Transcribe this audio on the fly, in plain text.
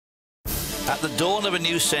At the dawn of a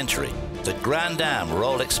new century, the Grand-Am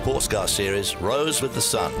Rolex Sports Car Series rose with the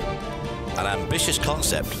sun. An ambitious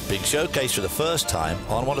concept being showcased for the first time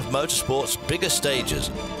on one of motorsport's biggest stages,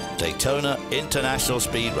 Daytona International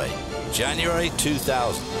Speedway, January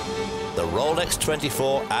 2000. The Rolex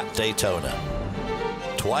 24 at Daytona.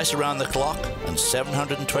 Twice around the clock and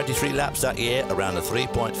 723 laps that year around a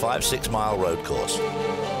 3.56-mile road course.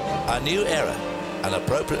 A new era, and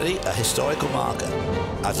appropriately a historical marker,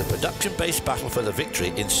 as a production-based battle for the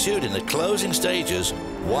victory ensued in the closing stages,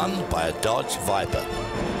 won by a Dodge Viper.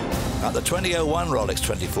 At the 2001 Rolex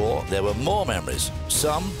 24, there were more memories,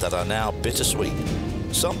 some that are now bittersweet.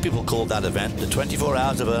 Some people called that event the 24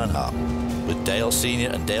 Hours of Earnhardt, with Dale Sr.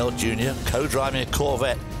 and Dale Jr. co-driving a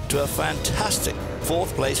Corvette to a fantastic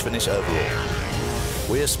fourth-place finish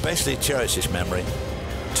overall. We especially cherish this memory.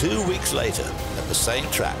 2 weeks later, at the same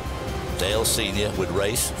track, Dale Sr. would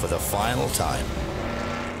race for the final time.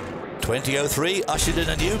 2003 ushered in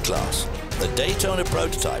a new class, the Daytona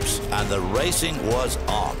prototypes, and the racing was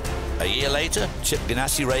on. A year later, Chip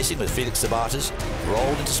Ganassi Racing with Felix Sabates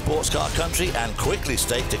rolled into sports car country and quickly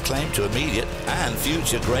staked a claim to immediate and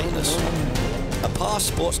future greatness. A past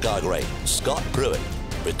sports car great, Scott Pruitt,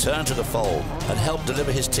 returned to the fold and helped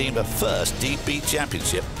deliver his team a first DP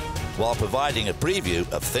championship while providing a preview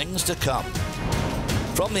of things to come.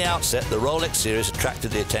 From the outset, the Rolex series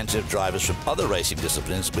attracted the attention of drivers from other racing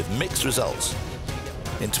disciplines with mixed results.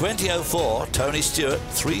 In 2004, Tony Stewart,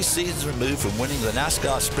 3 seasons removed from winning the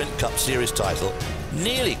NASCAR Sprint Cup Series title,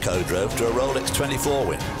 nearly co-drove to a Rolex 24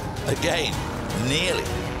 win. Again, nearly.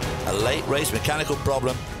 A late race mechanical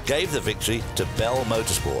problem gave the victory to Bell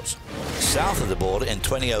Motorsports. South of the border in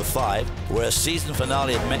 2005, where a season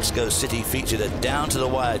finale of Mexico City featured a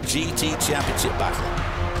down-to-the-wire GT championship battle,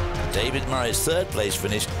 David Murray's third-place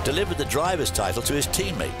finish delivered the driver's title to his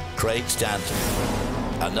teammate, Craig Stanton.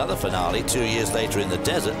 Another finale 2 years later in the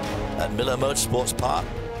desert at Miller Motorsports Park,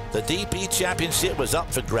 the DP championship was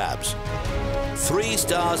up for grabs. 3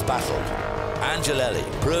 stars battled, Angelelli,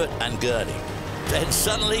 Pruitt and Gurney. Then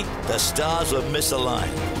suddenly, the stars were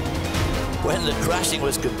misaligned. When the crashing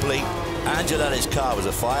was complete, Angelelli's car was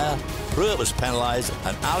afire, Pruitt was penalized,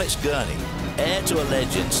 and Alex Gurney, heir to a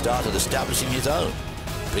legend, started establishing his own,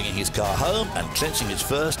 bringing his car home and clinching his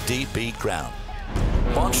first DP crown.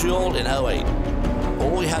 Montreal in 08.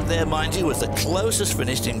 All we had there, mind you, was the closest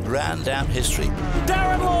finish in Grand-Am history.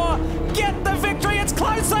 Darren Law, get the victory, it's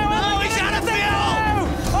closer! Oh, he's out of fuel!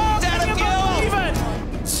 Oh, he's out of fuel! Even!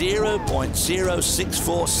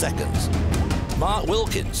 0.064 seconds. Mark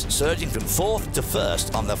Wilkins surging from 4th to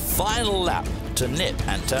 1st on the final lap to nip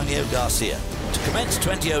Antonio Garcia. To commence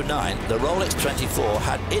 2009, the Rolex 24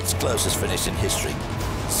 had its closest finish in history.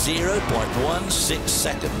 0.16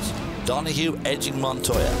 seconds. Donahue edging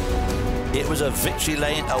Montoya. It was a victory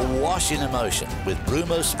lane awash in emotion, with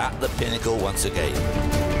Brumos at the pinnacle once again.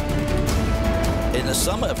 In the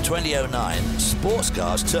summer of 2009, sports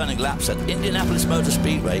cars turning laps at Indianapolis Motor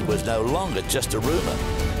Speedway was no longer just a rumor.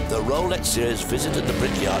 The Rolex series visited the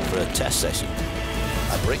Brickyard for a test session.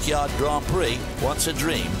 A Brickyard Grand Prix, once a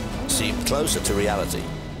dream, seemed closer to reality.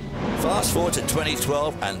 Fast forward to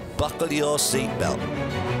 2012 and buckle your seatbelt.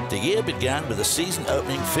 The year began with the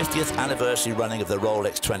season-opening 50th anniversary running of the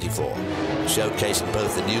Rolex 24, showcasing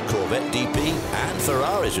both the new Corvette DP and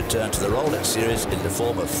Ferrari's return to the Rolex series in the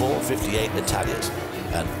form of 458 Italias,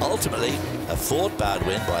 and ultimately a Ford-powered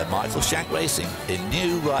win by Michael Shank Racing in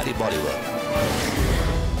new Riley bodywork.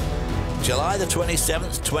 July the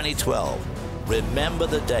 27th, 2012. Remember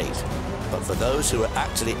the date. But for those who were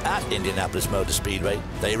actually at Indianapolis Motor Speedway,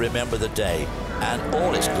 they remember the day and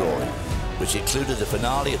all its glory, which included the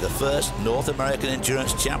finale of the first North American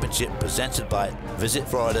Endurance Championship presented by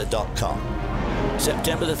VisitFlorida.com.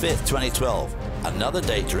 September the 5th, 2012, another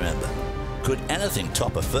date to remember. Could anything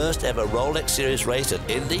top a first ever Rolex Series race at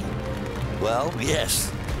Indy? Well, yes,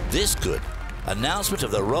 this could. Announcement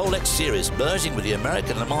of the Rolex Series merging with the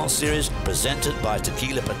American Le Mans Series presented by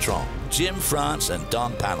Tequila Patron, Jim France and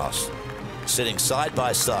Don Panos, sitting side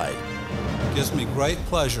by side. It gives me great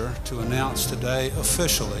pleasure to announce today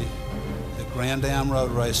officially that Grand-Am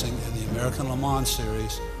Road Racing and the American Le Mans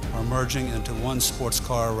Series are merging into one sports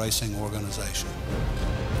car racing organization.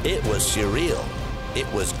 It was surreal.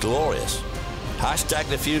 It was glorious. Hashtag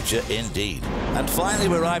the future indeed. And finally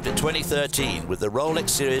we arrived at 2013 with the Rolex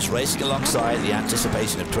Series racing alongside the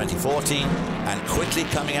anticipation of 2014 and quickly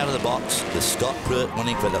coming out of the box with Scott Pruitt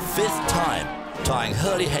winning for the 5th time, tying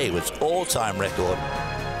Hurley Haywood's all-time record,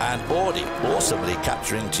 and Audi awesomely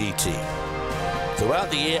capturing GT. Throughout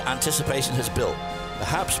the year, anticipation has built,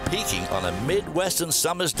 perhaps peaking on a Midwestern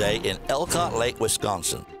summer's day in Elkhart Lake,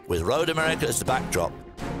 Wisconsin. With Road America as the backdrop,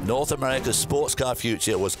 North America's sports car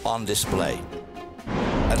future was on display.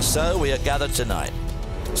 And so we are gathered tonight,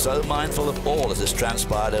 so mindful of all that has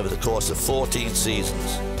transpired over the course of 14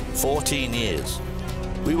 seasons, 14 years.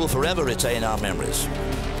 We will forever retain our memories.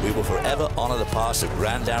 We will forever honor the past of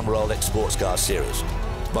Grand-Am Rolex Sports Car Series.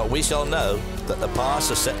 But we shall know that the past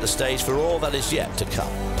has set the stage for all that is yet to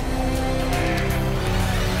come.